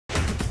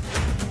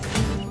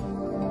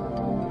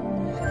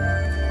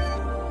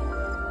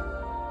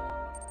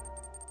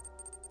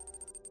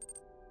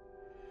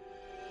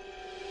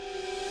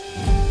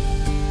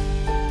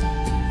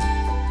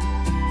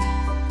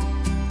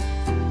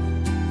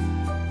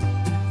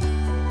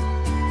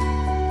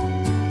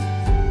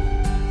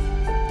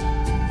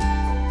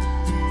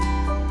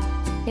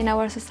In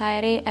our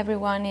society,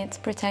 everyone is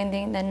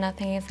pretending that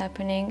nothing is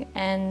happening,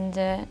 and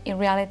in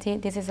reality,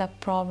 this is a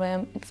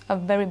problem. It's a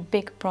very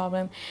big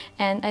problem,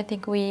 and I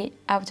think we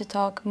have to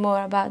talk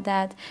more about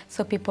that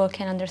so people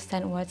can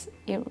understand what's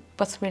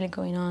really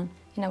going on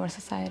in our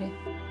society.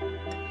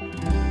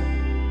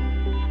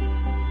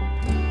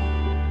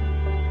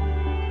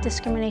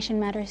 Discrimination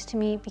matters to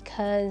me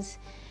because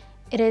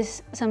it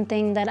is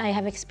something that I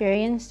have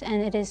experienced,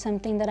 and it is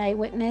something that I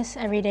witness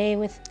every day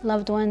with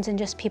loved ones and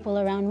just people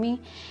around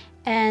me.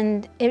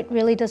 And it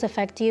really does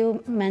affect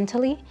you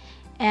mentally.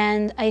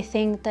 And I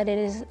think that it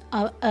is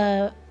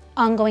an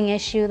ongoing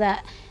issue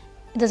that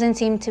doesn't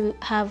seem to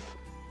have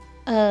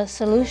a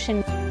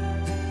solution.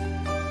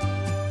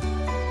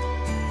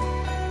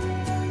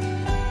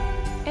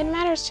 It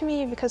matters to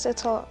me because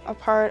it's a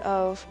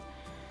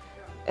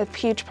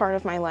huge part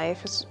of my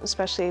life,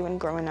 especially when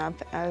growing up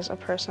as a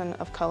person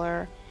of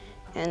color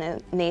in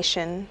a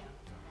nation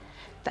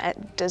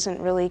that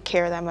doesn't really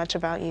care that much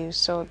about you.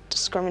 So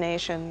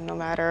discrimination, no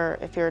matter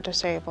if you're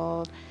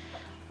disabled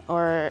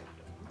or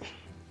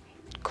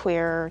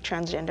queer,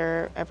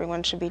 transgender,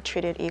 everyone should be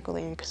treated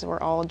equally because we're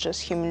all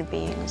just human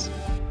beings.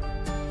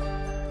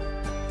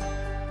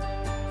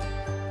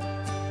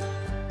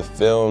 The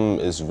film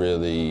is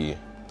really,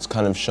 it's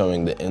kind of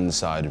showing the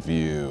inside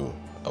view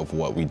of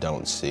what we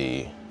don't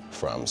see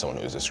from someone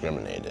who's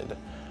discriminated.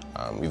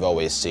 We've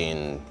always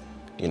seen,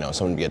 you know,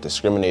 someone get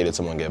discriminated,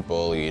 someone get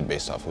bullied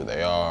based off who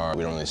they are.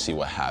 We don't really see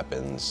what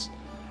happens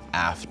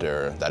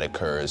after that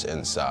occurs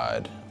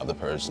inside of the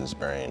person's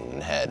brain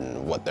and head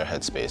and what their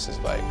headspace is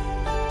like.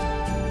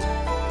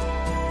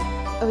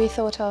 We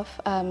thought of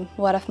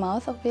word of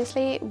mouth,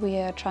 obviously. We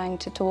are trying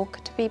to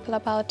talk to people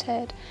about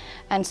it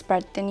and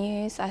spread the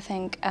news. I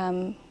think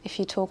if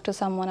you talk to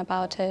someone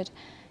about it,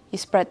 you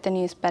spread the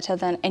news better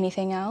than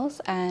anything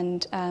else,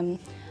 and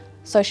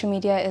social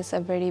media is a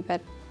really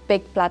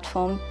big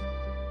platform.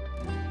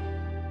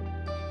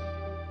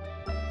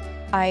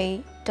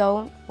 I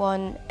don't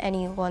want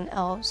anyone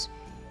else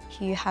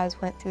who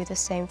has went through the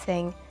same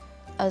thing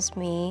as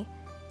me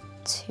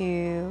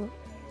to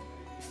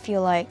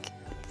feel like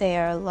they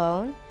are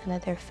alone and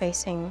that they're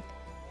facing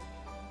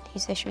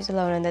these issues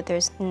alone and that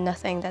there's no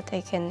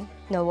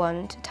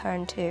one to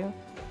turn to.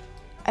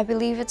 I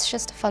believe it's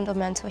just a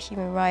fundamental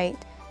human right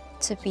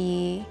to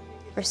be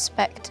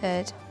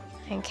respected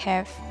and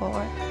cared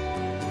for.